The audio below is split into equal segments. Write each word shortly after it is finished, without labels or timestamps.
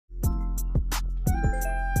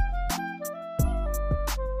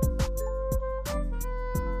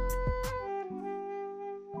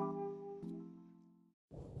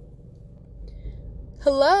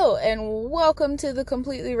Hello, and welcome to the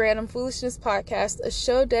Completely Random Foolishness Podcast, a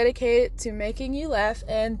show dedicated to making you laugh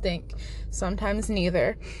and think, sometimes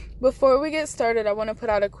neither. Before we get started, I want to put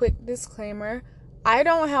out a quick disclaimer. I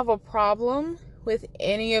don't have a problem with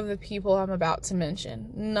any of the people I'm about to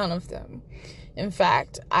mention. None of them. In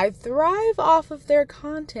fact, I thrive off of their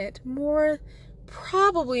content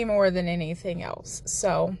probably more than anything else.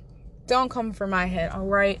 So, don't come for my head,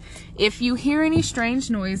 alright? If you hear any strange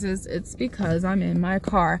noises, it's because I'm in my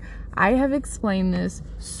car. I have explained this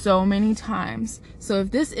so many times. So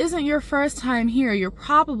if this isn't your first time here, you're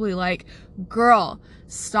probably like, girl,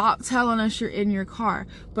 stop telling us you're in your car.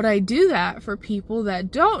 But I do that for people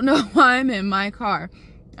that don't know why I'm in my car.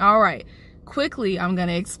 Alright, quickly, I'm going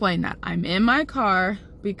to explain that. I'm in my car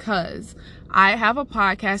because I have a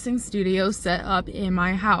podcasting studio set up in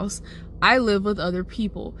my house. I live with other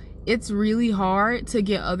people. It's really hard to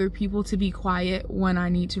get other people to be quiet when I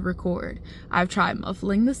need to record. I've tried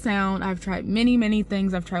muffling the sound. I've tried many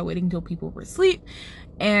things. I've tried waiting until people were asleep,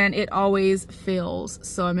 and it always fails.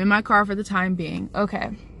 So I'm in my car for the time being.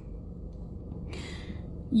 Okay.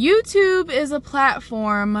 YouTube is a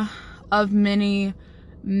platform of many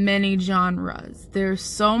genres. There's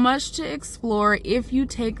so much to explore if you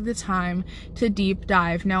take the time to deep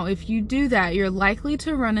dive. Now, if you do that, you're likely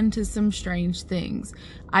to run into some strange things.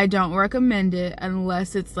 I don't recommend it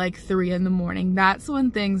unless it's like 3 a.m. That's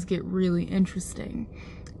when things get really interesting.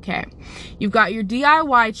 Okay. You've got your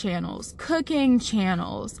DIY channels, cooking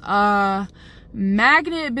channels,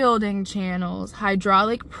 magnet building channels,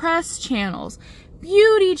 hydraulic press channels,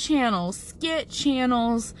 beauty channels, skit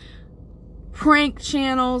channels, prank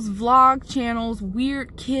channels, vlog channels,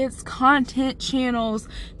 weird kids content channels,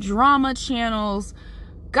 drama channels,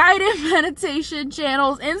 guided meditation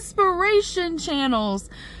channels, inspiration channels.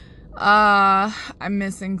 I'm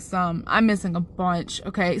missing a bunch,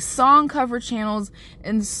 okay? Song cover channels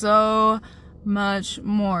and so much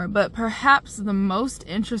more. But perhaps the most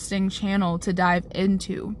interesting channel to dive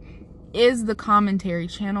into is the commentary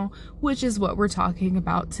channel, which is what we're talking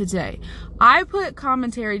about today. I put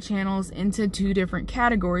commentary channels into 2 different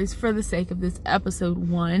categories for the sake of this episode.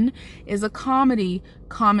 1 is a comedy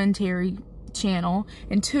commentary channel,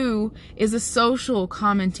 and 2 is a social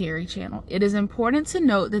commentary channel. It is important to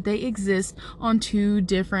note that they exist on 2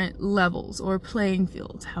 different levels or playing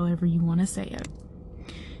fields, however you want to say it.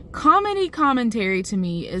 Comedy commentary to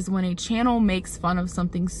me is when a channel makes fun of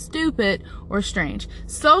something stupid or strange.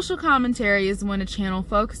 Social commentary is when a channel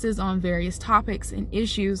focuses on various topics and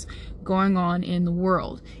issues going on in the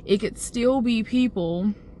world. It could still be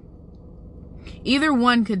people. Either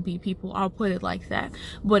one could be people, I'll put it like that.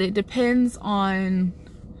 But it depends on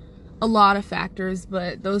a lot of factors,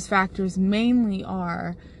 but those factors mainly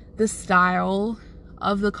are the style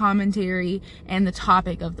of the commentary and the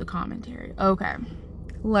topic of the commentary. Okay.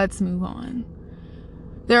 Let's move on.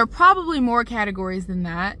 There are probably more categories than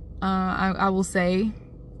that. I will say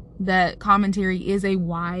that commentary is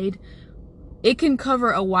it can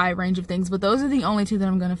cover a wide range of things, but those are the only 2 that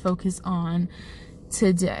I'm going to focus on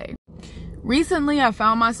today. Recently, I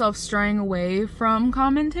found myself straying away from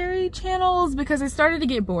commentary channels because I started to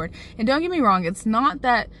get bored. And don't get me wrong, it's not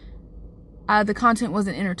that the content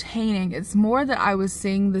wasn't entertaining. It's more that I was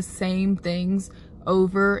seeing the same things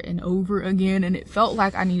over and over again, and it felt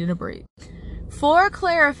like I needed a break. For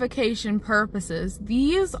clarification purposes,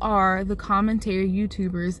 these are the commentary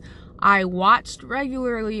YouTubers I watched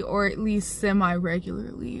regularly, or at least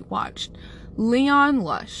semi-regularly watched. Leon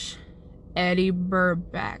Lush, Eddie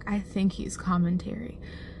Burback, I think he's commentary,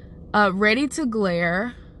 Ready to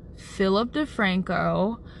Glare, Philip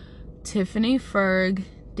DeFranco, Tiffany Ferg,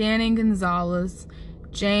 Danny Gonzalez,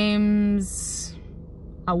 James,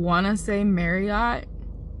 I want to say Marriott,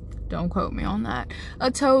 don't quote me on that,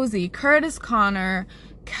 Atozy, Curtis Connor,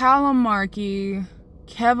 Callum Markey,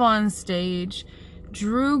 Kev on Stage,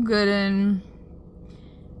 Drew Gooden,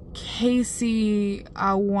 Casey,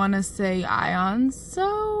 I want to say Ion,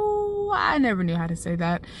 so I never knew how to say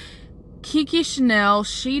that, Kiki Chanel,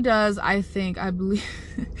 she does, I believe,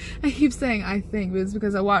 I keep saying I think, but it's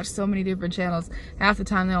because I watch so many different channels, half the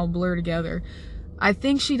time they all blur together. I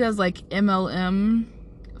think she does like MLM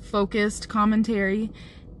focused commentary,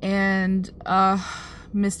 and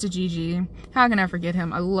Mr. Gigi, how can I forget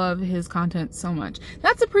him? I love his content so much.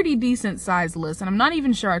 That's a pretty decent sized list, and I'm not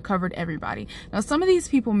even sure I covered everybody. Now, some of these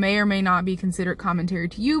people may or may not be considered commentary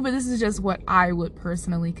to you, but this is just what I would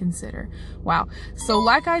personally consider. Wow. So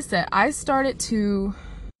like I said, I started to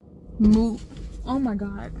move. Oh my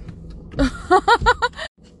god.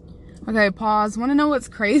 Okay, pause. Want to know what's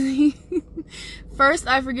crazy? First,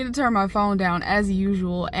 I forget to turn my phone down as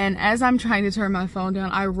usual, and as I'm trying to turn my phone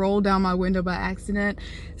down, I roll down my window by accident,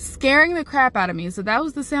 scaring the crap out of me. So that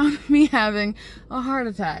was the sound of me having a heart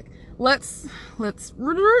attack. Let's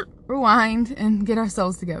rewind and get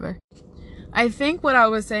ourselves together. I think what I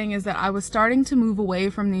was saying is that I was starting to move away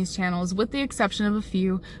from these channels, with the exception of a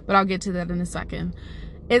few, but I'll get to that in a second.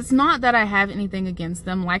 It's not that I have anything against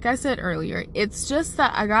them, like I said earlier. It's just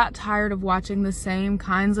that I got tired of watching the same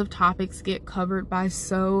kinds of topics get covered by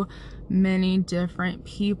so many different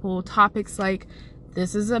people. Topics like,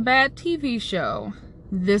 this is a bad TV show,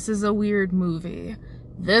 this is a weird movie,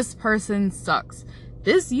 this person sucks,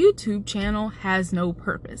 this YouTube channel has no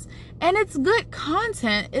purpose. And it's good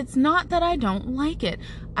content. It's not that I don't like it.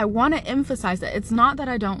 I want to emphasize that. It's not that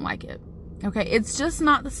I don't like it. Okay, it's just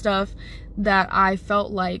not the stuff that I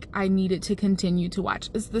felt like I needed to continue to watch.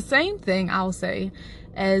 It's the same thing, I'll say,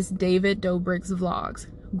 as David Dobrik's vlogs.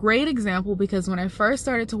 Great example, because when I first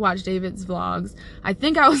started to watch David's vlogs, I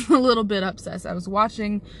think I was a little bit obsessed. I was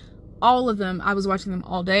watching all of them. I was watching them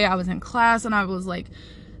all day. I was in class and I was like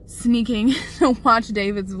sneaking to watch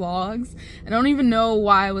David's vlogs. I don't even know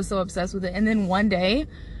why I was so obsessed with it. And then one day,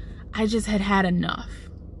 I just had enough.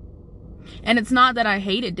 And it's not that I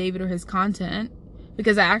hated David or his content,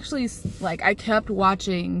 because I actually, like, I kept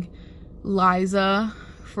watching Liza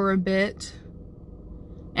for a bit,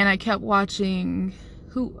 and I kept watching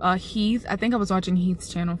Heath. I think I was watching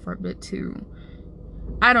Heath's channel for a bit too.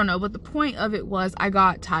 I don't know, but the point of it was I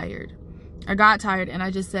got tired. I got tired, and I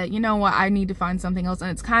just said, you know what, I need to find something else. And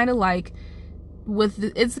it's kind of like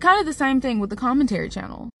it's kind of the same thing with the commentary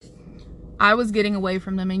channel. I was getting away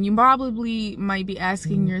from them, and you probably might be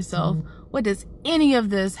asking yourself, what does any of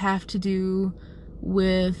this have to do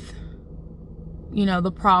with, you know,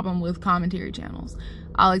 the problem with commentary channels?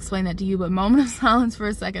 I'll explain that to you, but moment of silence for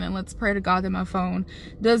a second, and let's pray to God that my phone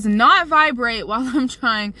does not vibrate while I'm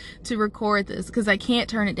trying to record this, because I can't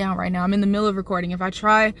turn it down right now. I'm in the middle of recording. If I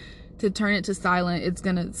try to turn it to silent, it's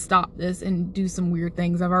gonna stop this and do some weird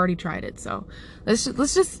things. I've already tried it. So let's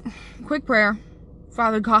just quick prayer.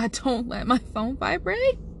 Father God, don't let my phone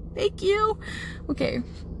vibrate. Thank you. Okay.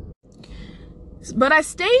 But I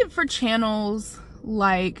stayed for channels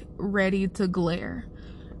like Ready to Glare.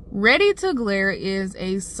 Ready to Glare is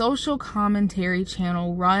a social commentary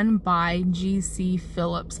channel run by GC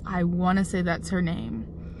Phillips. I want to say that's her name.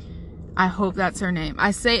 I hope that's her name.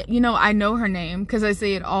 I say, you know, I know her name because I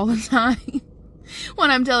say it all the time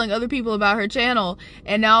when I'm telling other people about her channel.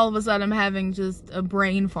 And now all of a sudden I'm having just a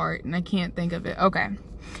brain fart and I can't think of it. Okay.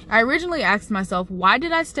 I originally asked myself, why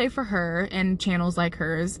did I stay for her and channels like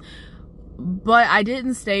hers, but I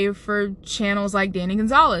didn't stay for channels like Danny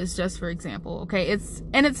Gonzalez, just for example? Okay, it's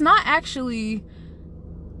not actually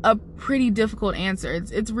a pretty difficult answer.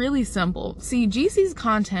 It's really simple. See, GC's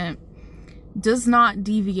content does not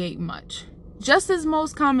deviate much, just as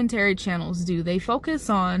most commentary channels do. They focus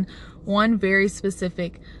on one very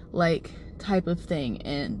specific like type of thing,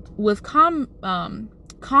 and with comedy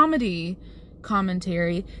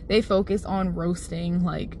commentary, they focus on roasting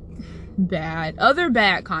like other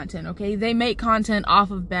bad content. Okay, they make content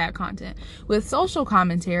off of bad content. With social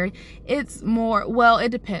commentary, it's more, well, it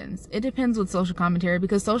depends with social commentary,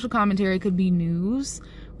 because social commentary could be news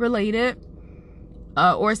related,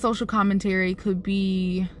 or social commentary could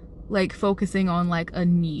be like focusing on like a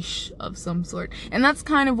niche of some sort, and that's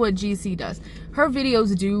kind of what GC does. Her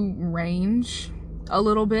videos do range a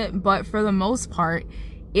little bit, but for the most part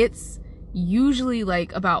it's usually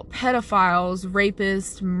like about pedophiles,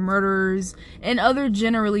 rapists, murderers, and other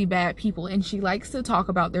generally bad people, and she likes to talk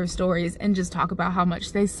about their stories and just talk about how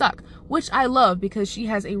much they suck, which I love, because she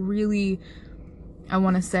has a really, I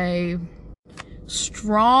want to say,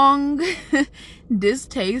 strong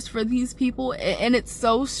distaste for these people, and it's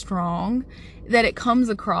so strong that it comes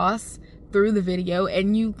across through the video,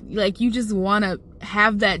 and you just want to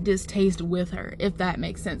have that distaste with her, if that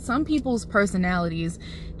makes sense. Some people's personalities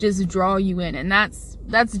just draw you in, and that's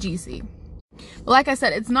GC. But like I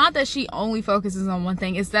said, it's not that she only focuses on one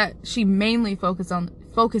thing, it's that she mainly focuses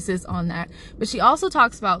on that. But she also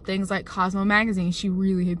talks about things like Cosmo Magazine. She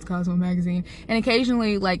really hates Cosmo Magazine, and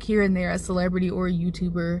occasionally, like here and there, a celebrity or a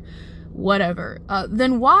YouTuber, whatever.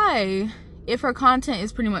 Then why, if her content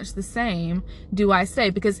is pretty much the same, do I stay?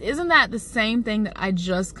 Because isn't that the same thing that I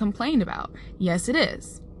just complained about? Yes, it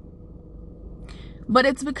is. But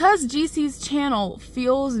it's because GC's channel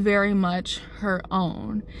feels very much her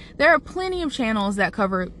own. There are plenty of channels that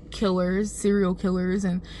cover killers, serial killers,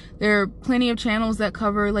 and there are plenty of channels that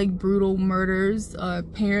cover like brutal murders,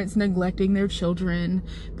 parents neglecting their children,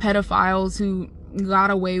 pedophiles who got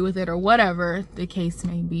away with it, or whatever the case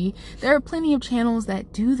may be. There are plenty of channels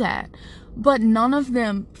that do that. but none of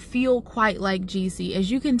them feel quite like GC.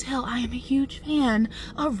 As you can tell, I am a huge fan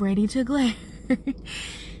of Ready to Glare.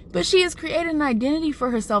 But she has created an identity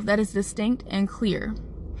for herself that is distinct and clear.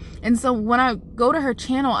 And so when I go to her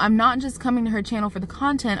channel, I'm not just coming to her channel for the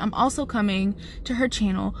content, I'm also coming to her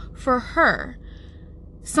channel for her.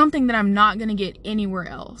 Something that I'm not going to get anywhere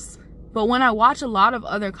else. But when I watch a lot of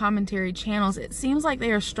other commentary channels, it seems like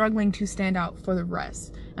they are struggling to stand out for the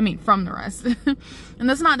rest. I mean, from the rest. And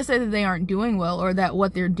that's not to say that they aren't doing well or that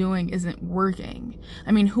what they're doing isn't working.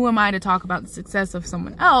 I mean, who am I to talk about the success of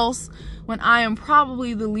someone else when I am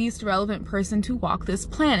probably the least relevant person to walk this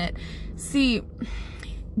planet? See,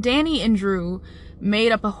 Danny and Drew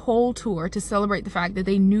made up a whole tour to celebrate the fact that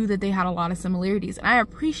they knew that they had a lot of similarities, and I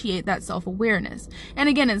appreciate that self-awareness. And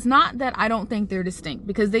again, it's not that I don't think they're distinct,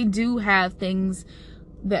 because they do have things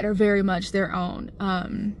that are very much their own.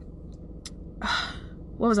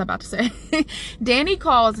 What was I about to say? Danny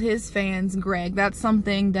calls his fans Greg. That's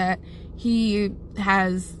something that he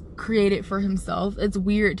has created for himself. It's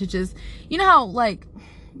weird to just, you know how like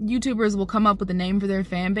YouTubers will come up with a name for their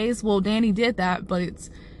fan base? Well, Danny did that, but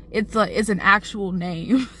it's an actual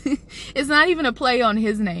name. It's not even a play on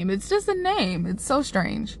his name. It's just a name. It's so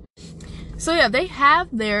strange. So yeah, they have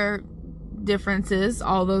their differences,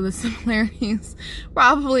 although the similarities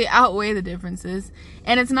probably outweigh the differences.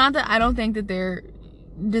 And it's not that I don't think that they're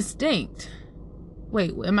distinct.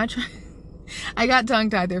 Wait, am I trying? I got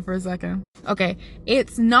tongue-tied there for a second. Okay,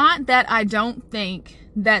 it's not that I don't think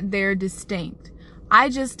that they're distinct. I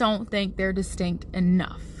just don't think they're distinct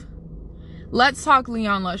enough. Let's talk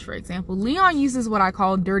Leon Lush, for example. Leon uses what I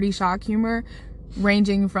call dirty shock humor,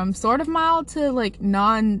 ranging from sort of mild to like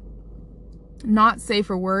not safe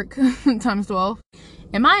for work times 12.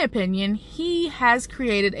 In my opinion, he has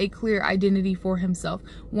created a clear identity for himself.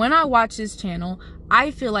 When I watch his channel,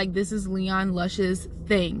 I feel like this is Leon Lush's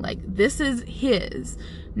thing. Like, this is his.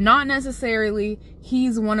 Not necessarily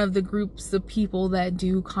he's one of the groups of people that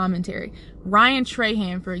do commentary. Ryan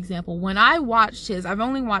Trahan, for example, when I watched his, I've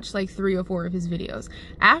only watched like 3 or 4 of his videos.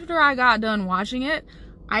 After I got done watching it,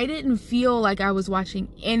 I didn't feel like I was watching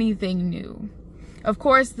anything new. Of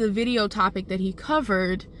course, the video topic that he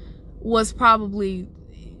covered was probably,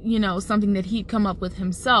 you know, something that he'd come up with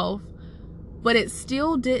himself, but it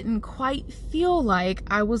still didn't quite feel like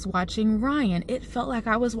I was watching Ryan. It felt like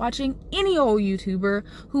I was watching any old YouTuber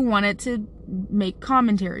who wanted to make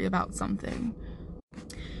commentary about something.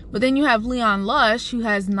 But then you have Leon Lush, who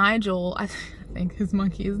has Nigel. I think his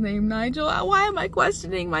monkey is named Nigel. Why am I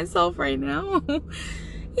questioning myself right now?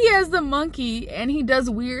 He has the monkey, and he does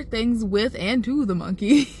weird things with and to the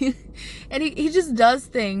monkey. And he just does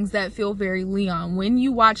things that feel very Leon. When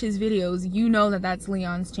you watch his videos, you know that that's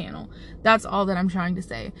Leon's channel. That's all that I'm trying to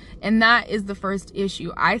say. And that is the first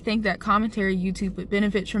issue. I think that commentary YouTube would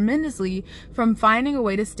benefit tremendously from finding a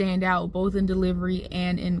way to stand out both in delivery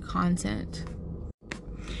and in content.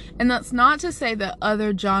 And that's not to say that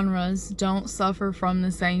other genres don't suffer from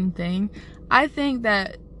the same thing. I think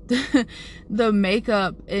that the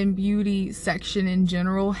makeup and beauty section in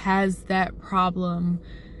general has that problem,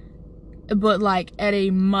 but like at a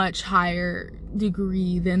much higher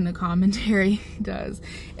degree than the commentary does.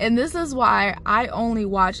 And this is why I only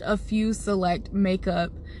watch a few select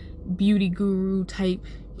makeup beauty guru type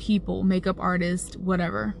people, makeup artists,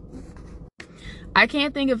 whatever. I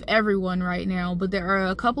can't think of everyone right now, but there are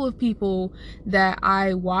a couple of people that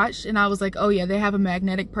I watched and I was like, oh yeah, they have a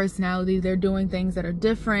magnetic personality. They're doing things that are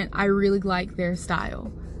different. I really like their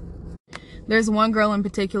style. There's one girl in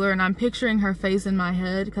particular, and I'm picturing her face in my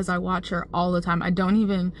head because I watch her all the time. I don't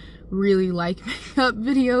even really like makeup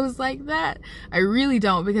videos like that. I really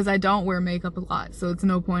don't, because I don't wear makeup a lot, so it's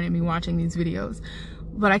no point in me watching these videos.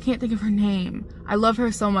 But I can't think of her name. I love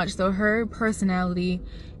her so much, though. Her personality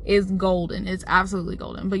is golden. It's absolutely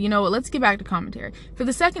golden. But you know what? Let's get back to commentary. For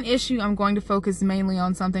the second issue, I'm going to focus mainly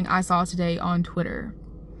on something I saw today on Twitter.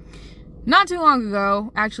 Not too long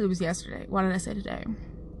ago, actually it was yesterday. Why did I say today?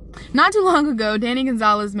 Not too long ago, Danny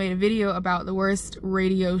Gonzalez made a video about the worst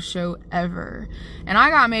radio show ever. And I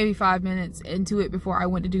got maybe 5 minutes into it before I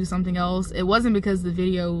went to do something else. It wasn't because the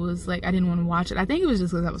video was like, I didn't want to watch it. I think it was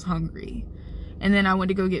just because I was hungry. And then I went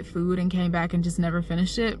to go get food and came back and just never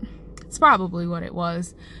finished it. It's probably what it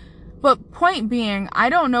was. But point being, I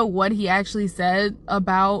don't know what he actually said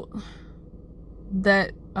about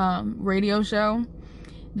that radio show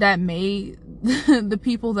that made the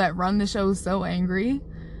people that run the show so angry.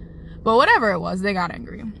 But whatever it was, they got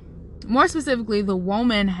angry. More specifically, the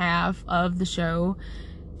woman half of the show,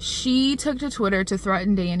 she took to Twitter to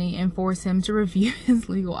threaten Danny and force him to review his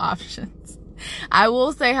legal options. I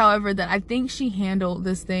will say, however, that I think she handled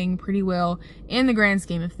this thing pretty well in the grand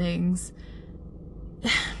scheme of things.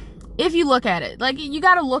 If you look at it, like, you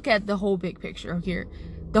got to look at the whole big picture here.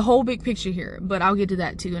 The whole big picture here, but I'll get to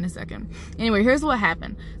that too in a second. Anyway, here's what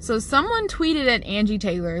happened. So someone tweeted at Angie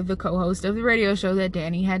Taylor, the co-host of the radio show that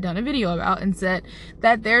Danny had done a video about, and said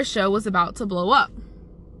that their show was about to blow up.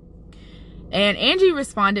 And Angie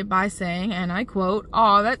responded by saying, and I quote,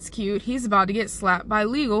 "Aw, that's cute. He's about to get slapped by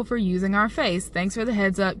legal for using our face. Thanks for the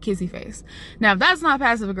heads up, kissy face." Now, if that's not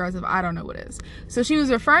passive aggressive, I don't know what is. So she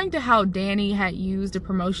was referring to how Danny had used a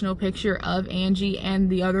promotional picture of Angie and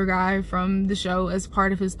the other guy from the show as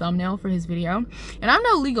part of his thumbnail for his video. And I'm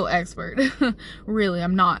no legal expert. Really,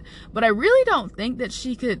 I'm not. But I really don't think that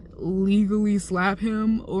she could legally slap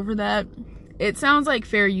him over that. It sounds like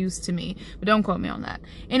fair use to me, but don't quote me on that.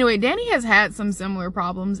 Anyway, Danny has had some similar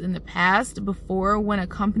problems in the past before when a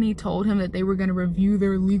company told him that they were going to review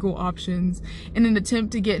their legal options in an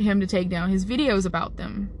attempt to get him to take down his videos about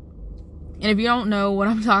them. And if you don't know what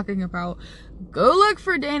I'm talking about, go look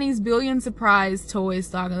for Danny's Billion Surprise Toys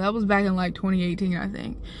saga. That was back in like 2018, I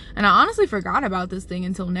think. And I honestly forgot about this thing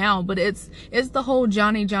until now, but it's the whole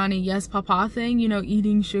Johnny yes papa thing, you know,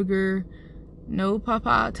 eating sugar, no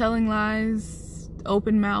papa, telling lies,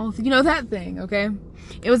 open mouth, you know, that thing. Okay,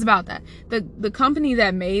 it was about that. The company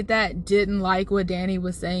that made that didn't like what Danny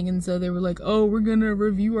was saying, and so they were like, "Oh, we're gonna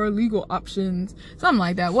review our legal options," something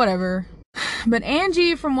like that, whatever. But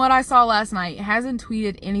Angie, from what I saw last night, hasn't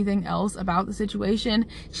tweeted anything else about the situation.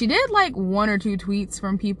 She did like 1 or 2 tweets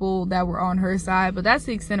from people that were on her side, but that's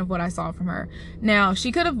the extent of what I saw from her. Now,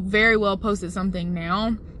 she could have very well posted something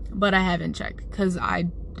now, but I haven't checked because I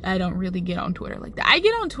don't really get on Twitter like that. I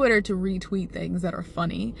get on Twitter to retweet things that are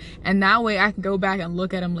funny, and that way I can go back and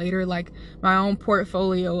look at them later, like my own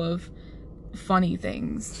portfolio of funny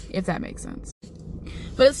things, if that makes sense.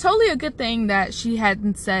 But it's totally a good thing that she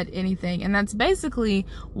hadn't said anything, and that's basically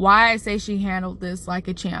why I say she handled this like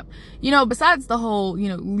a champ. You know, besides the whole, you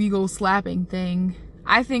know, legal slapping thing,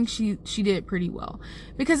 I think she did pretty well,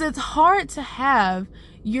 because it's hard to have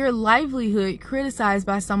your livelihood criticized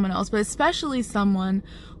by someone else, but especially someone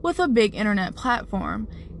with a big internet platform.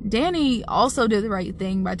 Danny also did the right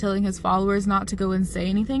thing by telling his followers not to go and say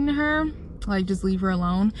anything to her, like just leave her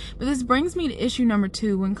alone. But this brings me to issue number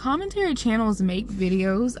 2. When commentary channels make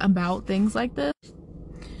videos about things like this,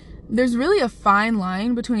 there's really a fine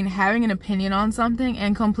line between having an opinion on something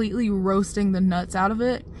and completely roasting the nuts out of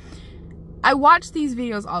it. I watch these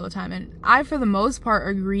videos all the time, and I, for the most part,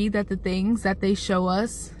 agree that the things that they show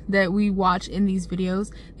us that we watch in these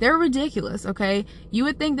videos, they're ridiculous, okay? You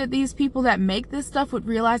would think that these people that make this stuff would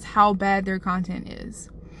realize how bad their content is.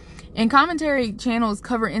 And commentary channels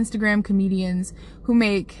cover Instagram comedians who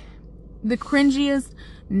make the cringiest,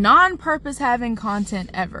 non-purpose having content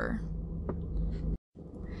ever.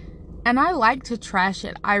 And I like to trash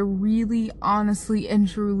it. I really, honestly, and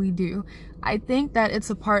truly do. I think that it's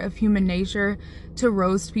a part of human nature to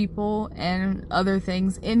roast people and other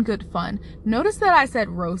things in good fun. Notice that I said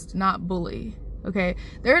roast, not bully, okay?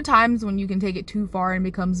 There are times when you can take it too far and it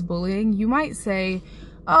becomes bullying. You might say,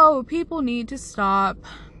 "Oh, people need to stop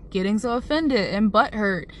getting so offended and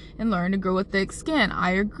butthurt and learn to grow a thick skin." I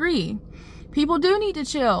agree. People do need to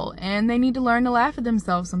chill, and they need to learn to laugh at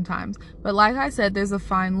themselves sometimes. But like I said, there's a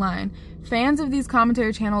fine line. Fans of these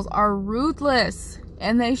commentary channels are ruthless,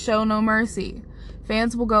 and they show no mercy.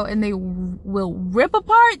 Fans will go and they will rip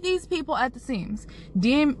apart these people at the seams.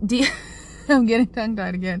 I'm getting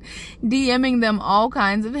tongue-tied again. DMing them all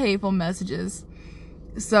kinds of hateful messages.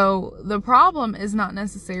 So the problem is not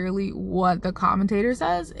necessarily what the commentator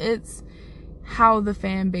says, it's how the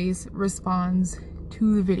fan base responds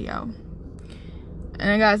to the video. And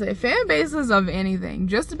I gotta say, fan bases of anything,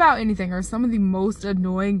 just about anything, are some of the most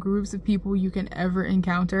annoying groups of people you can ever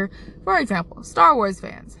encounter. For example, Star Wars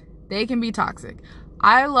fans. They can be toxic.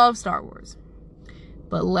 I love Star Wars.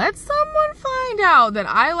 But let someone find out that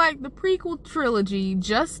I like the prequel trilogy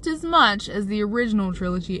just as much as the original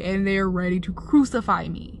trilogy, and they are ready to crucify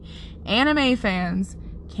me. Anime fans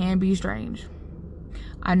can be strange.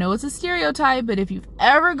 I know it's a stereotype, but if you've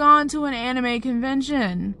ever gone to an anime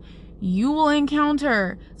convention, you will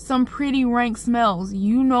encounter some pretty rank smells.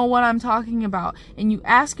 You know what I'm talking about. And you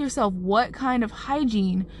ask yourself, what kind of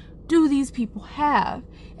hygiene do these people have?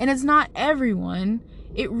 And it's not everyone.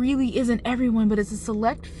 It really isn't everyone, but it's a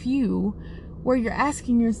select few where you're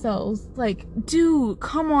asking yourselves, like, dude,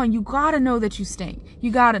 come on, you gotta know that you stink. You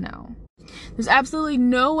gotta know. There's absolutely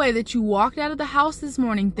no way that you walked out of the house this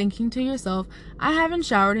morning thinking to yourself, I haven't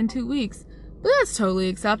showered in 2 weeks. But that's totally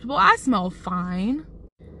acceptable. I smell fine.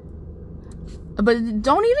 But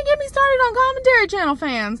don't even get me started on commentary channel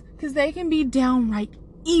fans, because they can be downright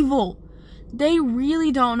evil. They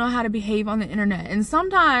really don't know how to behave on the internet, and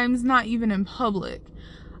sometimes not even in public.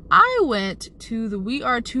 I went to the We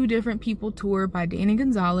Are Two Different People tour by Danny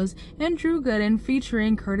Gonzalez and Drew Gooden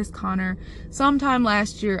featuring Curtis Connor sometime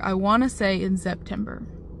last year, I want to say in September.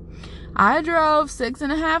 I drove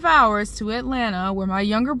 6.5 hours to Atlanta, where my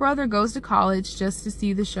younger brother goes to college, just to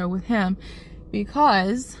see the show with him,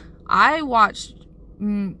 because I watched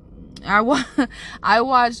Drew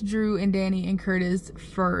and Danny and Curtis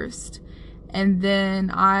first. And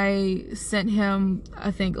then I sent him,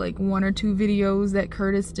 I think, like 1 or 2 videos that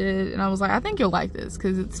Curtis did. And I was like, I think you'll like this,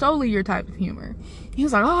 because it's totally your type of humor. He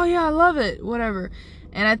was like, oh yeah, I love it, whatever.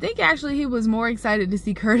 And I think actually he was more excited to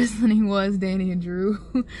see Curtis than he was Danny and Drew.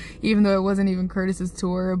 Even though it wasn't even Curtis's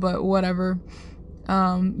tour, but whatever.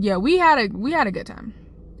 Yeah, we had a good time.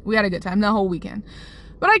 We had a good time the whole weekend.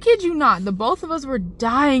 But I kid you not, the both of us were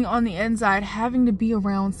dying on the inside having to be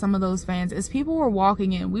around some of those fans. As people were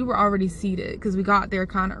walking in, we were already seated because we got there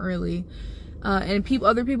kind of early. And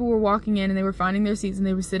other people were walking in and they were finding their seats and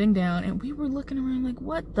they were sitting down. And we were looking around like,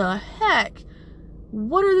 what the heck?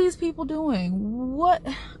 What are these people doing? What?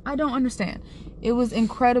 I don't understand. It was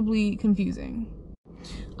incredibly confusing.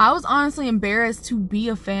 I was honestly embarrassed to be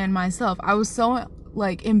a fan myself. I was so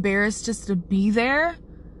like embarrassed just to be there,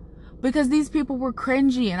 because these people were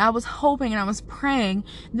cringy, and I was hoping and I was praying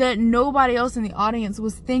that nobody else in the audience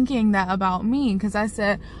was thinking that about me, because I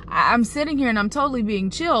said, I'm sitting here and I'm totally being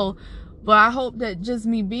chill, but I hope that just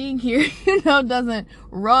me being here, you know, doesn't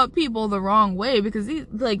rub people the wrong way, because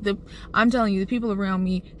I'm telling you, the people around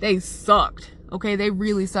me, they sucked. Okay, they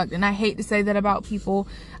really sucked. And I hate to say that about people.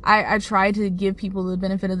 I try to give people the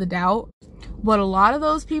benefit of the doubt, but a lot of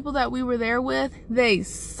those people that we were there with, they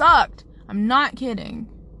sucked. I'm not kidding.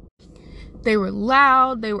 They were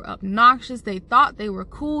loud, they were obnoxious, they thought they were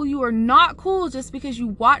cool. You are not cool just because you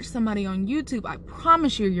watch somebody on YouTube. I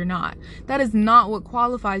promise you, you're not. That is not what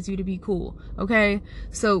qualifies you to be cool, okay?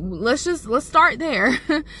 So let's start there.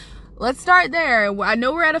 Let's start there. I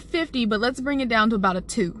know we're at a 50, but let's bring it down to about a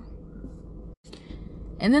 2.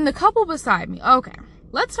 And then the couple beside me. Okay,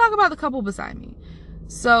 let's talk about the couple beside me.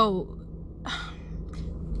 So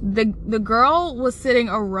the girl was sitting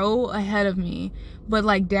a row ahead of me, but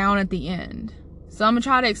like down at the end. So I'm gonna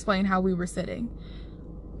try to explain how we were sitting.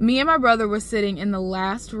 Me and my brother were sitting in the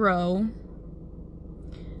last row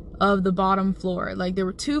of the bottom floor. Like, there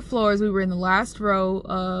were 2 floors. We were in the last row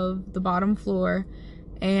of the bottom floor,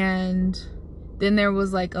 and then there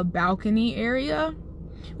was like a balcony area,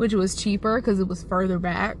 which was cheaper because it was further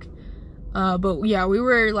back. But yeah, we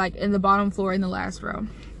were like in the bottom floor in the last row.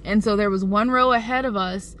 And so there was 1 row ahead of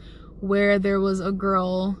us where there was a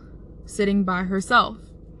girl sitting by herself,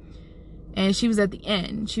 and she was at the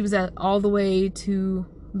end. She was at all the way to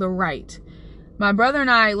the right. My brother and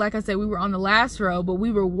I, like I said, we were on the last row, but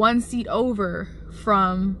we were 1 seat over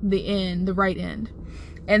from the end, the right end.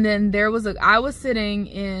 And then I was sitting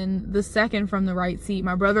in the second from the right seat.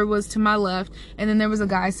 My brother was to my left, and then there was a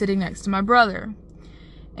guy sitting next to my brother.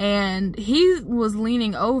 And he was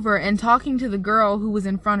leaning over and talking to the girl who was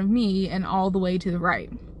in front of me and all the way to the right.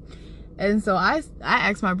 And so I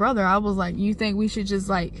asked my brother, I was like, you think we should just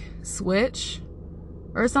like switch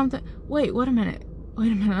or something? Wait a minute.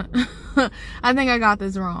 I think I got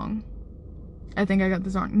this wrong.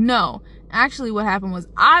 No, actually what happened was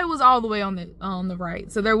I was all the way on the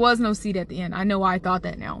right. So there was no seat at the end. I know I thought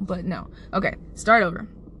that now, but no. Okay, start over.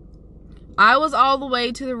 I was all the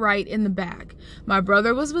way to the right in the back. My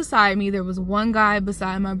brother was beside me. There was 1 guy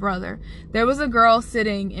beside my brother. There was a girl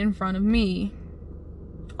sitting in front of me,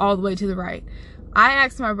 all the way to the right. I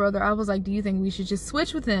asked my brother, I was like, do you think we should just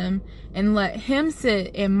switch with him and let him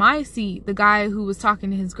sit in my seat, the guy who was talking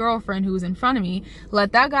to his girlfriend who was in front of me,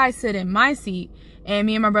 let that guy sit in my seat, and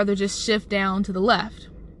me and my brother just shift down to the left.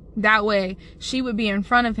 That way she would be in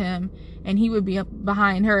front of him and he would be up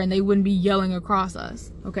behind her, and they wouldn't be yelling across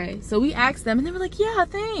us. Okay, so we asked them and they were like, yeah,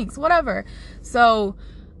 thanks, whatever. So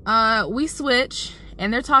we switch,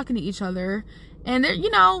 and they're talking to each other, and they're,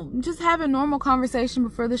 you know, just having normal conversation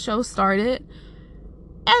before the show started.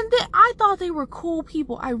 And then I thought they were cool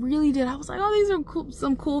people. I really did. I was like, oh, these are cool,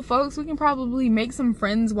 some cool folks. We can probably make some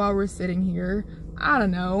friends while we're sitting here. I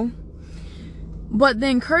don't know. But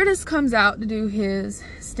then Curtis comes out to do his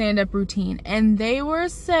stand-up routine, and they were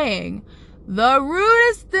saying the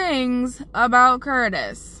rudest things about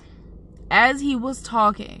Curtis as he was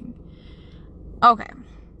talking. Okay.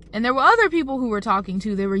 And there were other people who were talking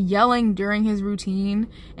too. They were yelling during his routine,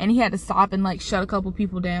 and he had to stop and like shut a couple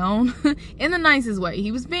people down in the nicest way.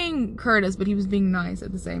 He was being Curtis, but he was being nice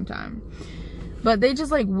at the same time. but they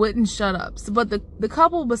just like wouldn't shut up. So, but the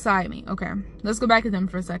couple beside me, okay, let's go back to them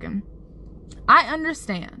for a second. I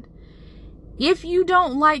understand if you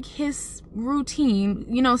don't like his routine,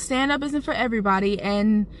 you know, stand-up isn't for everybody,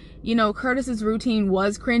 and you know, Curtis's routine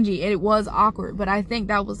was cringy and it was awkward, but I think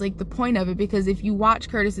that was like the point of it, because if you watch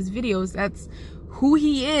Curtis's videos, that's who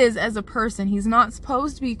he is as a person. He's not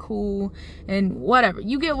supposed to be cool and whatever.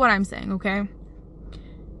 You get what I'm saying, okay?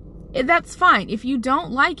 That's fine. If you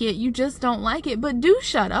don't like it, you just don't like it, but do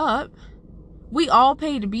shut up. We all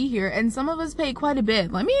pay to be here, and some of us pay quite a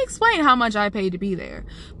bit. Let me explain how much I paid to be there.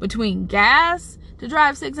 Between gas to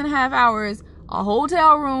drive 6.5 hours, a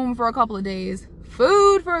hotel room for a couple of days,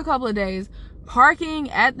 food for a couple of days, parking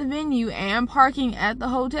at the venue and parking at the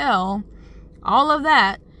hotel, all of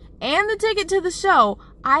that, and the ticket to the show,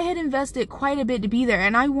 I had invested quite a bit to be there,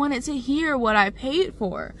 and I wanted to hear what I paid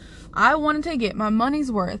for. I wanted to get my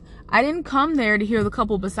money's worth. I didn't come there to hear the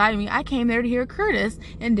couple beside me. I came there to hear Curtis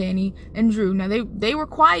and Danny and Drew. Now, they were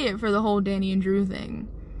quiet for the whole Danny and Drew thing,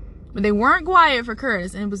 but they weren't quiet for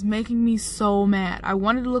Curtis, and it was making me so mad. I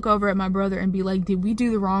wanted to look over at my brother and be like, did we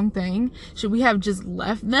do the wrong thing? Should we have just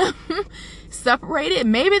left them separated?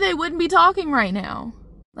 Maybe they wouldn't be talking right now.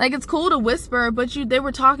 Like, it's cool to whisper, but they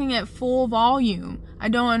were talking at full volume. I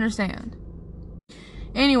don't understand.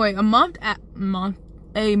 Anyway, a month after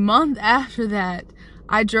that,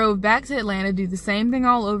 I drove back to Atlanta, do the same thing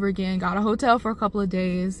all over again, got a hotel for a couple of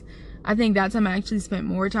days. I think that time I actually spent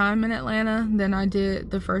more time in Atlanta than I did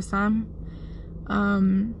the first time.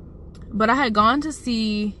 But I had gone to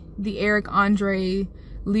see the Eric Andre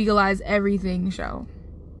Legalize Everything show.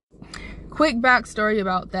 Quick backstory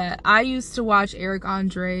about that. I used to watch Eric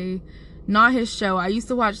Andre, not his show. I used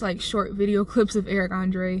to watch like short video clips of Eric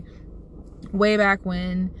Andre way back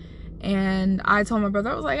when. And I told my brother,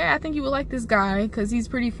 I was like, hey, I think you would like this guy because he's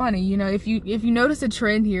pretty funny. You know, if you notice a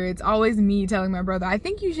trend here, it's always me telling my brother, I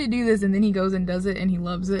think you should do this, and then he goes and does it and he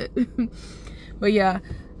loves it. But yeah,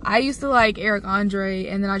 I used to like Eric Andre,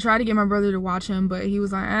 and then I tried to get my brother to watch him, but he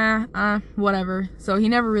was like, whatever. So he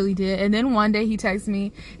never really did. And then one day he texted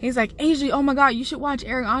me, he's like, AJ, oh my God, you should watch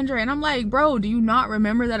Eric Andre. And I'm like, bro, do you not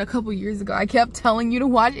remember that a couple years ago I kept telling you to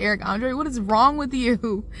watch Eric Andre? What is wrong with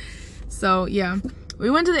you? So yeah. We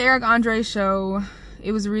went to the Eric Andre show.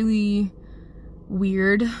 It was really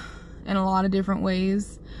weird in a lot of different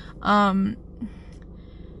ways. It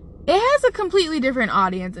has a completely different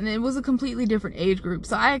audience, and it was a completely different age group,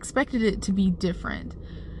 so I expected it to be different.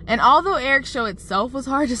 And although Eric's show itself was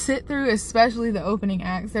hard to sit through, especially the opening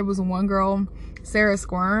acts, there was one girl, Sarah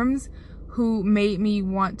Squirms, who made me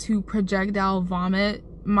want to projectile vomit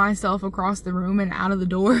myself across the room and out of the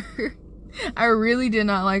door. I really did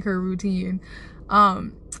not like her routine.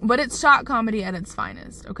 But it's shock comedy at its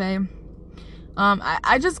finest, okay?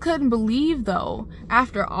 I just couldn't believe, though,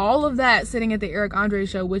 after all of that, sitting at the Eric Andre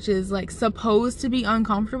show, which is like supposed to be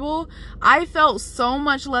uncomfortable, I felt so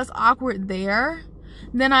much less awkward there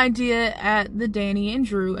than I did at the Danny and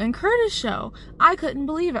Drew and Curtis show. I couldn't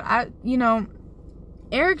believe it.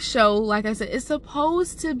 Eric's show, like I said, is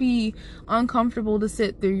supposed to be uncomfortable to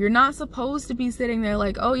sit through. You're not supposed to be sitting there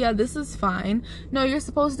like, oh yeah, this is fine. No, you're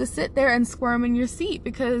supposed to sit there and squirm in your seat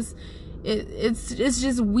because it's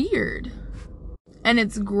just weird. And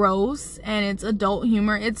it's gross, and it's adult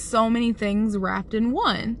humor. It's so many things wrapped in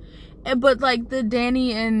one. But like the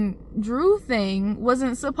Danny and Drew thing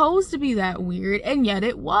wasn't supposed to be that weird, and yet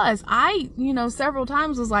it was. I, several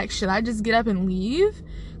times was like, should I just get up and leave?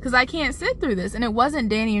 Because I can't sit through this. And it wasn't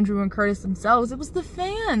Danny and Drew and Curtis themselves. It was the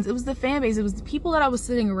fans. It was the fan base. It was the people that I was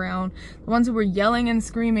sitting around. The ones who were yelling and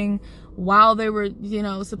screaming while they were,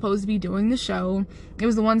 supposed to be doing the show. It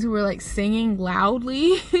was the ones who were like singing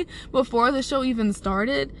loudly before the show even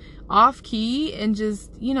started, off key, and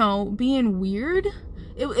just, being weird.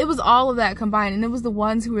 It was all of that combined. And it was the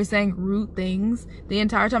ones who were saying rude things the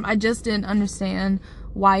entire time. I just didn't understand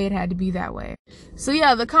why it had to be that way. So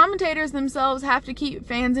yeah, the commentators themselves have to keep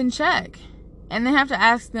fans in check, and they have to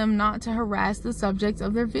ask them not to harass the subjects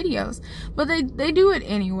of their videos, but they do it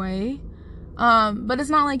anyway. But it's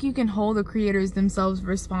not like you can hold the creators themselves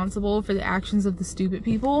responsible for the actions of the stupid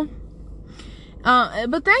people.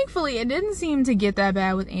 But thankfully it didn't seem to get that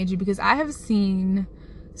bad with Angie, because I have seen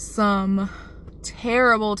some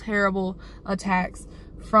terrible attacks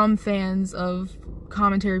from fans of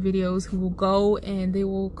commentary videos who will go and they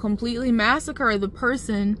will completely massacre the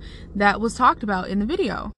person that was talked about in the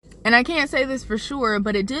video. And I can't say this for sure,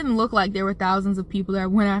 but it didn't look like there were thousands of people that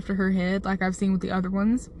went after her head like I've seen with the other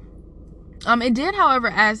ones. It did, however,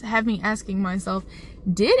 have me asking myself,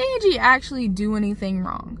 did Angie actually do anything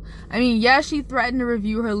wrong? I mean, yeah, she threatened to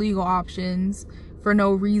review her legal options for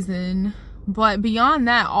no reason But beyond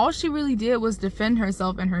that, all she really did was defend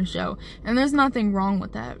herself in her show. And there's nothing wrong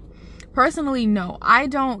with that. Personally, no, I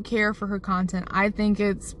don't care for her content. I think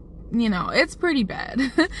it's, you know, it's pretty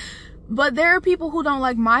bad. But there are people who don't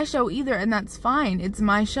like my show either, and that's fine. It's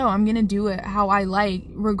my show. I'm gonna do it how I like,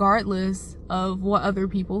 regardless of what other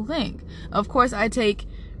people think. Of course, I take,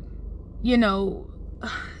 you know,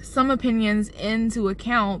 some opinions into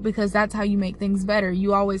account, because that's how you make things better.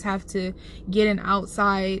 You always have to get an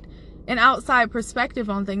outside perspective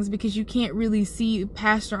on things, because you can't really see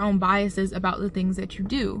past your own biases about the things that you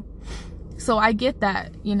do. So I get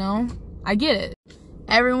that, you know, I get it.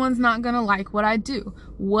 Everyone's not gonna like what I do.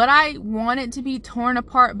 Would I want it to be torn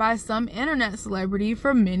apart by some internet celebrity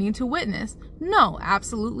for many to witness? No,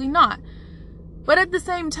 absolutely not. But at the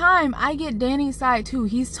same time, I get Danny's side too.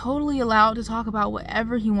 He's totally allowed to talk about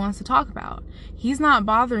whatever he wants to talk about. He's not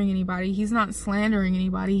bothering anybody. He's not slandering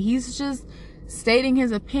anybody. He's just stating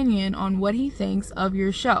his opinion on what he thinks of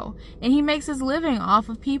your show. And he makes his living off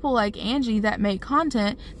of people like Angie that make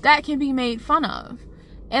content that can be made fun of.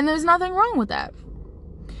 And there's nothing wrong with that.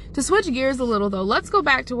 To switch gears a little though, let's go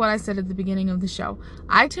back to what I said at the beginning of the show.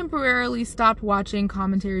 I temporarily stopped watching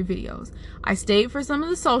commentary videos. I stayed for some of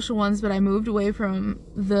the social ones, but I moved away from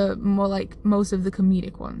the more like most of the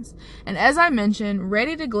comedic ones. And as I mentioned,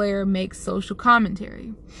 Ready to Glare makes social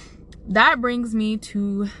commentary. That brings me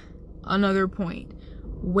to another point.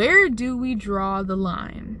 Where do we draw the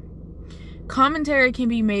line? Commentary can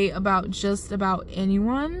be made about just about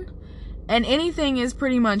anyone. And anything is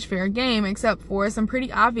pretty much fair game, except for some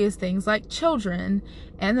pretty obvious things like children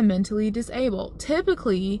and the mentally disabled.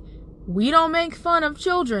 Typically, we don't make fun of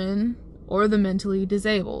children or the mentally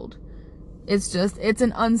disabled. It's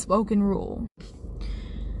an unspoken rule.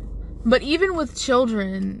 But even with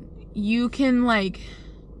children, you can like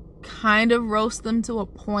kind of roast them to a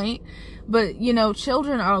point. But, you know,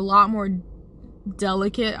 children are a lot more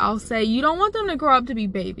delicate, I'll say. You don't want them to grow up to be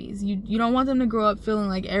babies. You don't want them to grow up feeling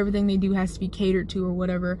like everything they do has to be catered to or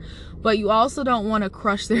whatever, but you also don't want to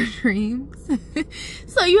crush their dreams.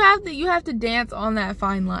 So you have to dance on that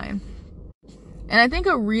fine line. And I think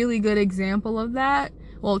a really good example of that,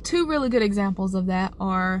 well, two really good examples of that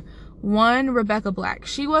are, one, Rebecca Black.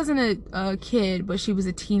 She wasn't a kid, but she was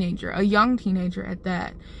a teenager, a young teenager at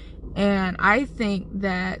that. And I think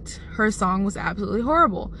that her song was absolutely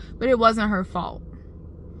horrible, but it wasn't her fault.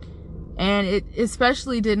 And it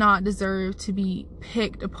especially did not deserve to be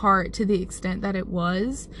picked apart to the extent that it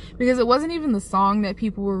was, because it wasn't even the song that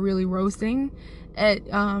people were really roasting. At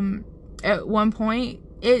one point,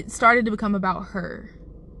 it started to become about her.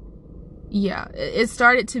 Yeah, it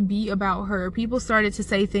started to be about her. People started to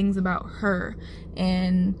say things about her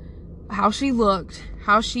and how she looked,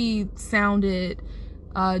 how she sounded,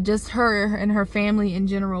 just her and her family in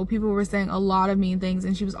general. People were saying a lot of mean things,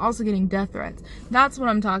 and she was also getting death threats. That's what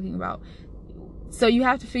I'm talking about. So you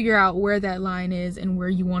have to figure out where that line is and where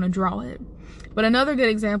you want to draw it. But another good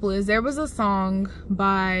example is, there was a song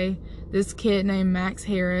by this kid named Max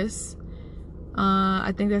Harris.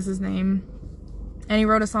 I think that's his name. And he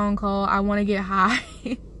wrote a song called I Want to Get High.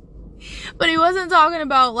 But he wasn't talking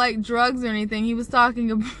about like drugs or anything. He was talking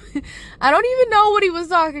about, I don't even know what he was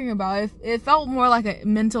talking about. It felt more like a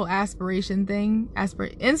mental aspiration thing.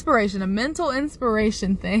 Inspiration, a mental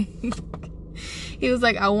inspiration thing. He was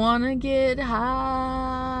like, I want to get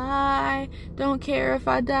high. Don't care if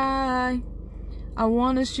I die. I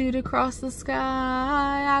want to shoot across the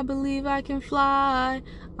sky. I believe I can fly.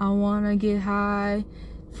 I want to get high.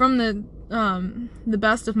 From the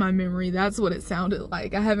best of my memory, that's what it sounded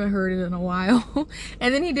like. I haven't heard it in a while.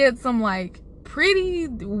 And then he did some like pretty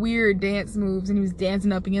weird dance moves, and he was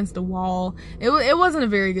dancing up against a wall. It wasn't a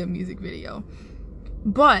very good music video.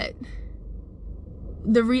 But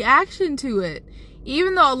the reaction to it,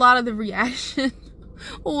 even though a lot of the reaction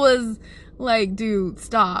was like, dude,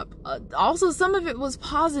 stop. Also, some of it was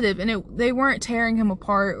positive, and they weren't tearing him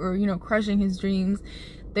apart or, you know, crushing his dreams.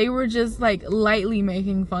 They were just like lightly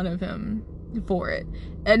making fun of him for it.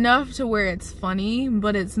 Enough to where it's funny,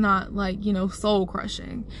 but it's not like, you know, soul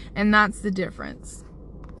crushing. And that's the difference.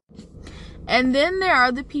 And then there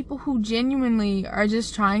are the people who genuinely are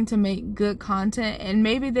just trying to make good content, and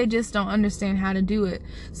maybe they just don't understand how to do it.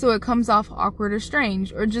 So it comes off awkward or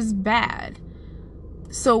strange or just bad.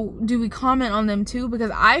 So do we comment on them too?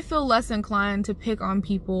 Because I feel less inclined to pick on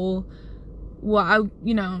people. Well,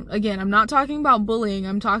 you know, again, I'm not talking about bullying.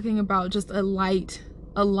 I'm talking about just a light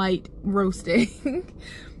roasting.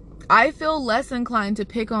 I feel less inclined to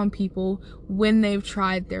pick on people when they've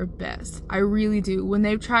tried their best. I really do. When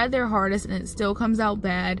they've tried their hardest and it still comes out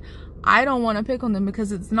bad, I don't want to pick on them,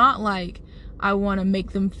 because it's not like I want to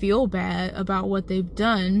make them feel bad about what they've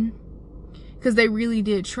done. because they really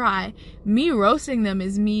did try. Me roasting them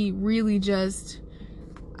is me really just,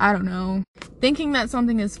 I don't know, thinking that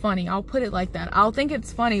something is funny. I'll put it like that. I'll think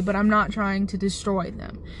it's funny, but I'm not trying to destroy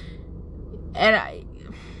them. And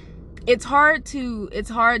it's hard to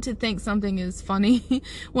think something is funny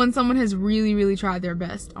when someone has really tried their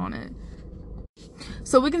best on it.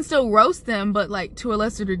 So we can still roast them, but like to a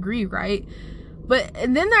lesser degree, right?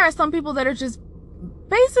 And then there are some people that are just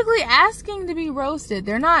basically asking to be roasted.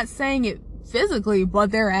 They're not saying it physically,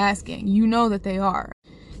 but they're asking. You know that they are.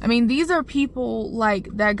 I mean, these are people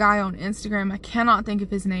like that guy on Instagram. I cannot think of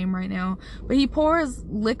his name right now, but he pours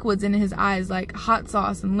liquids into his eyes like hot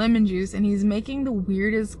sauce and lemon juice, and he's making the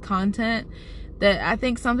weirdest content that I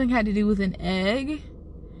think something had to do with an egg.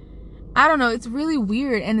 I don't know, it's really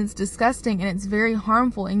weird and it's disgusting and it's very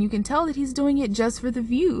harmful, and you can tell that he's doing it just for the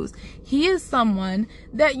views. He is someone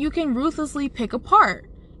that you can ruthlessly pick apart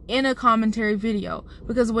in a commentary video,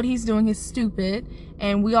 because what he's doing is stupid,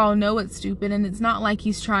 and we all know it's stupid, and it's not like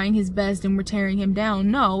he's trying his best and we're tearing him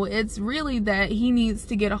down. No, it's really that he needs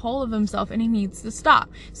to get a hold of himself and he needs to stop.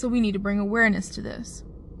 So we need to bring awareness to this.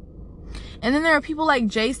 And then there are people like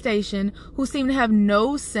Jay Station who seem to have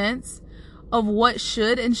no sense of what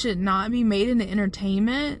should and should not be made into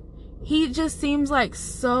entertainment. He just seems like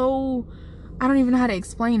so, I don't even know how to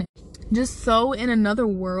explain it, just so in another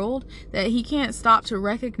world that he can't stop to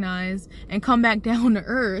recognize and come back down to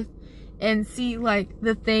earth and see like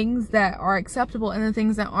the things that are acceptable and the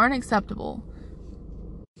things that aren't acceptable.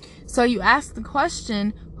 So you ask the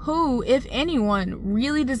question, who, if anyone,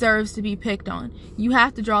 really deserves to be picked on? You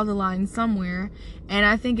have to draw the line somewhere, and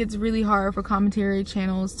I think it's really hard for commentary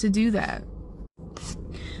channels to do that.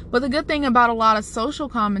 But the good thing about a lot of social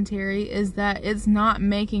commentary is that it's not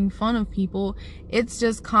making fun of people. It's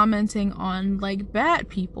just commenting on like bad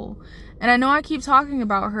people. And I know I keep talking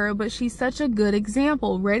about her, but she's such a good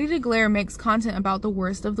example. Ready to Glare makes content about the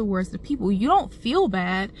worst of people. You don't feel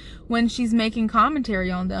bad when she's making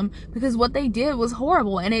commentary on them, because what they did was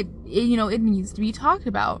horrible, and it you know, it needs to be talked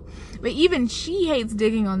about. But even she hates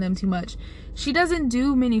digging on them too much. She doesn't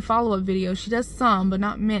do many follow-up videos. She does some, but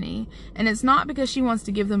not many. And it's not because she wants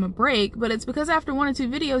to give them a break, but it's because after 1 or 2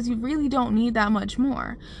 videos, you really don't need that much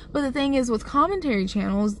more. But the thing is, with commentary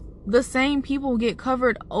channels, the same people get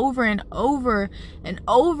covered over and over and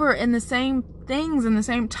over, and the same things and the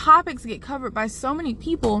same topics get covered by so many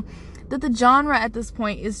people that the genre at this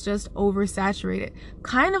point is just oversaturated.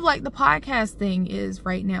 Kind of like the podcast thing is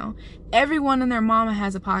right now. Everyone and their mama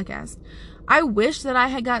has a podcast. I wish that I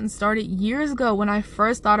had gotten started years ago when I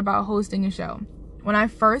first thought about hosting a show. When I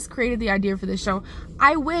first created the idea for this show,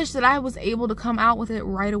 I wish that I was able to come out with it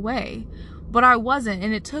right away. But I wasn't,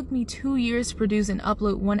 and it took me 2 years to produce and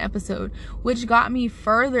upload 1 episode, which got me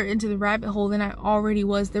further into the rabbit hole than I already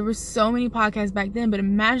was. There were so many podcasts back then, but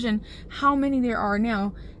imagine how many there are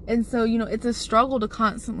now. And so, you know, it's a struggle to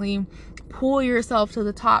constantly pull yourself to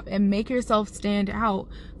the top and make yourself stand out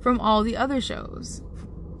from all the other shows.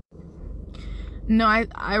 No,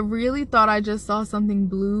 I really thought I just saw something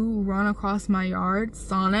blue run across my yard.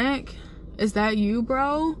 Sonic, is that you,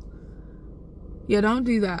 bro? Yeah, don't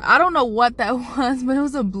do that. I don't know what that was, but it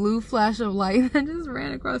was a blue flash of light that just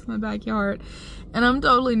ran across my backyard. And I'm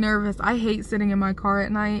totally nervous. I hate sitting in my car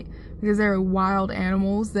at night because there are wild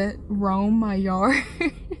animals that roam my yard.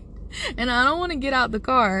 And I don't want to get out the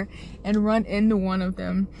car and run into one of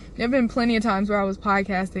them. There have been plenty of times where I was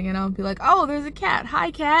podcasting and I'll be like, oh, there's a cat. Hi,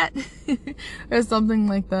 cat. Or something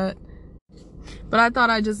like that. But I thought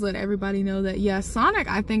I'd just let everybody know that, yeah, Sonic,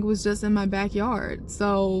 I think, was just in my backyard.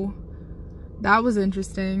 So that was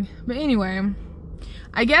interesting. But anyway,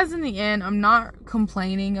 I guess in the end, I'm not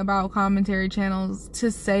complaining about commentary channels to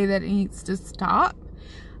say that it needs to stop.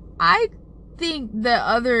 I think that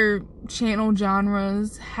other channel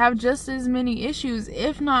genres have just as many issues,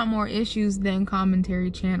 if not more issues, than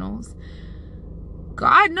commentary channels.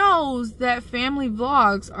 God knows that family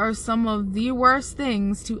vlogs are some of the worst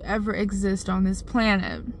things to ever exist on this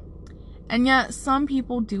planet. And yet some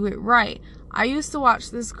people do it right. I used to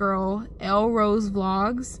watch this girl, Elle Rose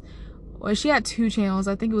Vlogs. Well, she had 2 channels.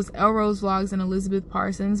 I think it was Elle Rose Vlogs and Elizabeth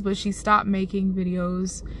Parsons, but she stopped making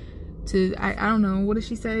videos to, I don't know, what did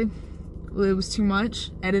she say? It was too much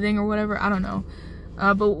editing or whatever, I don't know,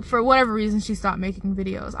 but for whatever reason she stopped making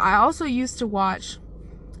videos. I also used to watch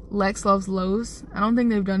Lex Loves Lowe's. I don't think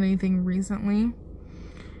they've done anything recently,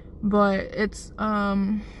 but it's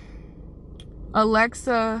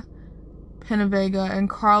Alexa Penavega and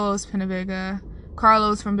Carlos Penavega.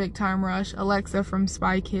 Carlos from Big Time Rush, Alexa from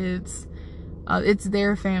Spy Kids. It's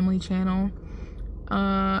their family channel,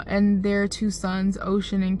 and their 2 sons,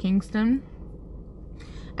 Ocean and Kingston.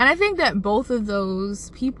 And I think that both of those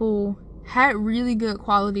people had really good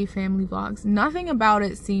quality family vlogs. Nothing about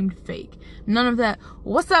it seemed fake. None of that,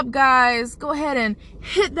 what's up guys, go ahead and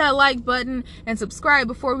hit that like button and subscribe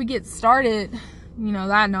before we get started, you know,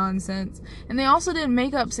 that nonsense. And they also didn't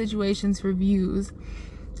make up situations for views.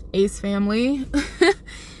 Ace Family.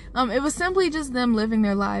 It was simply just them living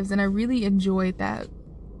their lives, and I really enjoyed that.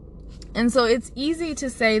 And so it's easy to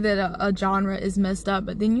say that a genre is messed up,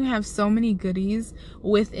 but then you have so many goodies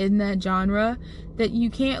within that genre that you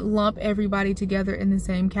can't lump everybody together in the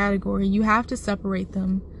same category. You have to separate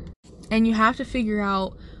them, and you have to figure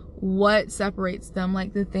out what separates them,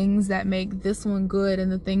 like the things that make this one good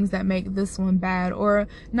and the things that make this one bad, or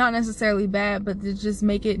not necessarily bad, but to just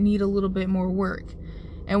make it need a little bit more work.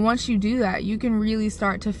 And once you do that, you can really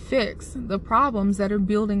start to fix the problems that are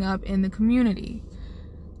building up in the community.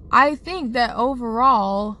 I think that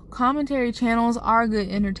overall, commentary channels are good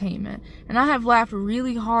entertainment. And I have laughed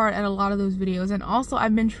really hard at a lot of those videos. And also,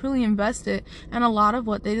 I've been truly invested in a lot of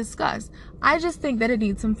what they discuss. I just think that it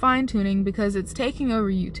needs some fine-tuning because it's taking over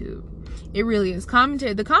YouTube. It really is.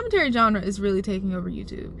 The commentary genre is really taking over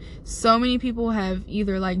YouTube. So many people have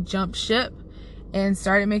either like jumped ship and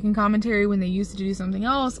started making commentary when they used to do something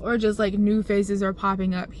else, or just like new faces are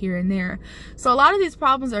popping up here and there. So a lot of these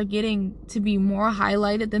problems are getting to be more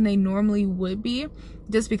highlighted than they normally would be,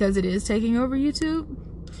 just because it is taking over YouTube.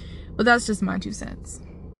 But that's just my 2 cents.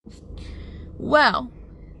 Well,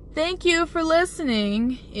 thank you for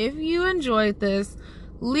listening. If you enjoyed this,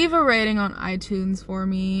 leave a rating on iTunes for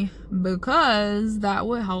me, because that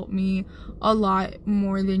would help me a lot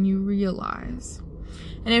more than you realize.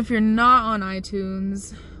 And if you're not on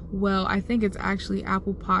iTunes, well, I think it's actually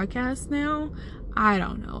Apple Podcasts now. I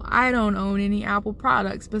don't know. I don't own any Apple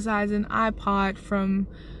products besides an iPod from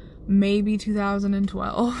maybe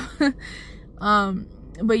 2012.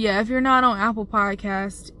 But yeah, if you're not on Apple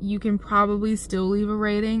Podcasts, you can probably still leave a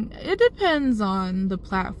rating. It depends on the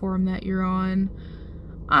platform that you're on.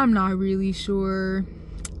 I'm not really sure.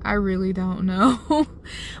 I really don't know.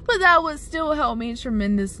 But that would still help me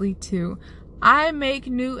tremendously too. I make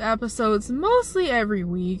new episodes mostly every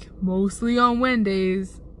week, mostly on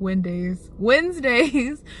Wednesdays,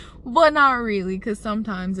 but not really, because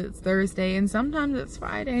sometimes it's Thursday and sometimes it's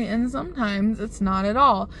Friday and sometimes it's not at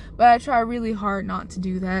all. But I try really hard not to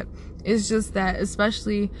do that. It's just that,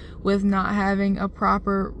 especially with not having a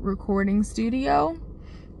proper recording studio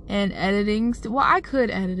and editing, well, I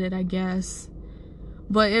could edit it, I guess.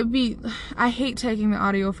 But I hate taking the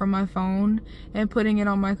audio from my phone and putting it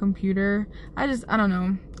on my computer. I don't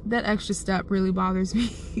know. That extra step really bothers me.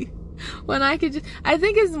 When I think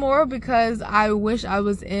it's more because I wish I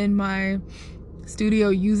was in my studio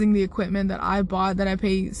using the equipment that I bought, that I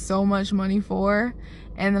paid so much money for,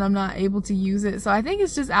 and then I'm not able to use it. So I think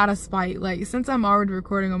it's just out of spite. Like, since I'm already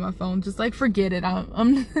recording on my phone, just like forget it.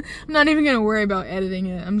 I'm not even gonna worry about editing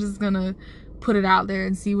it. I'm just gonna put it out there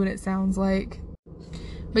and see what it sounds like.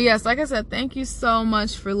 But yes, like I said, thank you so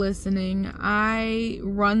much for listening. I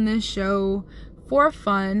run this show for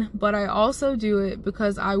fun, but I also do it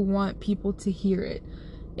because I want people to hear it.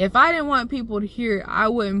 If I didn't want people to hear it, I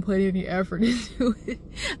wouldn't put any effort into it.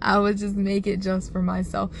 I would just make it just for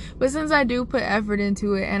myself. But since I do put effort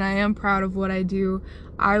into it and I am proud of what I do,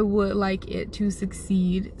 I would like it to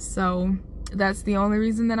succeed. So that's the only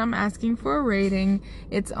reason that I'm asking for a rating.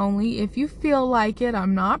 It's only if you feel like it.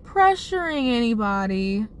 I'm not pressuring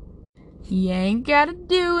anybody. You ain't gotta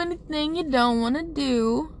do anything you don't want to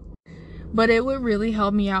do. But it would really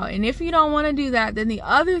help me out. And if you don't want to do that, then the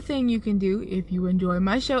other thing you can do, if you enjoy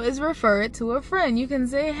my show, is refer it to a friend. You can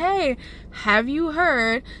say, hey, have you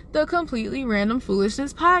heard the Completely Random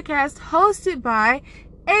Foolishness podcast hosted by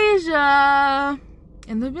Asia?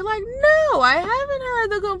 And they'll be like, no, I haven't heard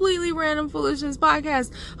the Completely Random Foolishness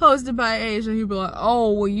podcast hosted by Asia. And you'll be like,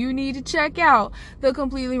 oh, well, you need to check out the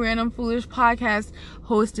Completely Random Foolish podcast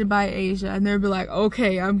hosted by Asia. And they'll be like,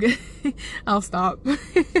 okay, I'm good. I'll stop.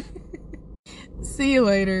 See you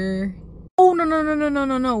later. Oh,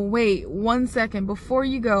 no. Wait 1 second. Before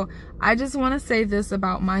you go, I just want to say this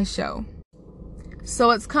about my show. So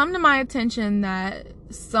it's come to my attention that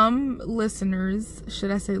some listeners, should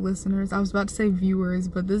I say listeners? I was about to say viewers,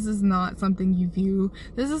 but this is not something you view.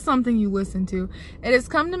 This is something you listen to. It has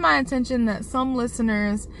come to my attention that some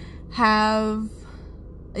listeners have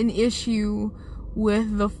an issue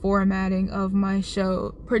with the formatting of my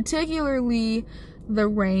show, particularly the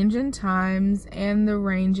range in times and the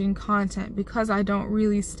range in content, because I don't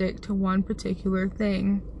really stick to one particular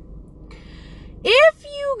thing. If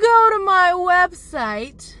you go to my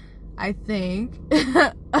website, I think,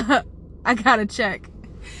 I gotta check.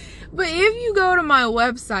 But if you go to my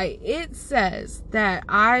website, it says that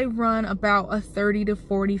I run about a 30 to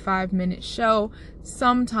 45 minute show,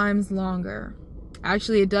 sometimes longer.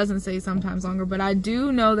 Actually, it doesn't say sometimes longer, but I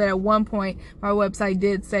do know that at one point my website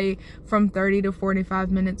did say from 30 to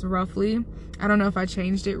 45 minutes roughly. I don't know if I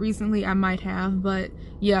changed it recently. I might have, but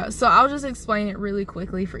yeah. So I'll just explain it really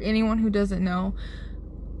quickly for anyone who doesn't know.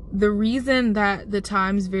 The reason that the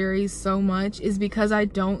times vary so much is because I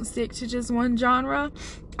don't stick to just one genre.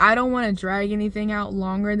 I don't want to drag anything out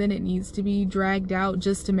longer than it needs to be dragged out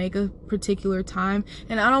just to make a particular time.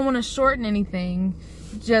 And I don't want to shorten anything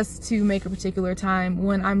just to make a particular time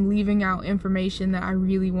when I'm leaving out information that I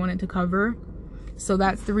really wanted to cover. So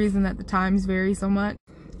that's the reason that the times vary so much.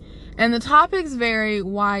 And the topics vary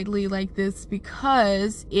widely like this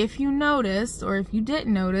because if you noticed, or if you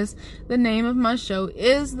didn't notice, the name of my show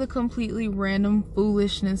is the Completely Random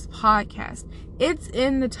Foolishness Podcast. It's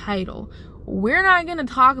in the title. We're not going to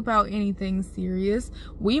talk about anything serious.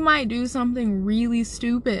 We might do something really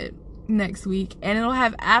stupid next week, and it'll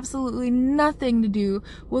have absolutely nothing to do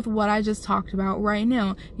with what I just talked about right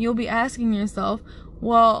now. You'll be asking yourself,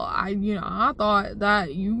 well, I thought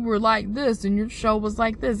that you were like this and your show was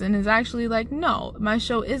like this, and it's actually like, no, my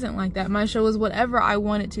show isn't like that. My show is whatever I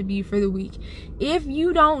want it to be for the week. If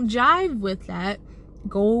you don't jive with that,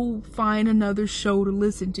 go find another show to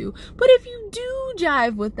listen to. But if you do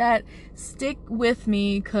jive with that, stick with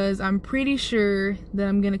me, because I'm pretty sure that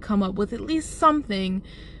I'm gonna come up with at least something,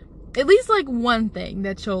 at least like one thing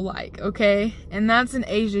that you'll like, okay? And that's an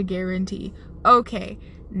Asia guarantee. Okay,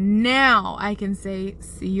 now I can say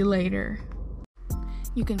see you later.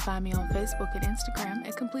 You can find me on Facebook and Instagram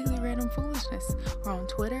at Completely Random Foolishness, or on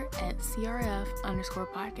Twitter at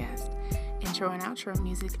CRF_podcast. Intro and outro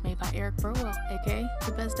music made by Eric Burwell, aka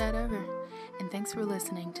The Best Dad Ever. And thanks for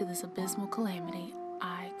listening to this abysmal calamity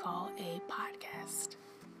I call a podcast.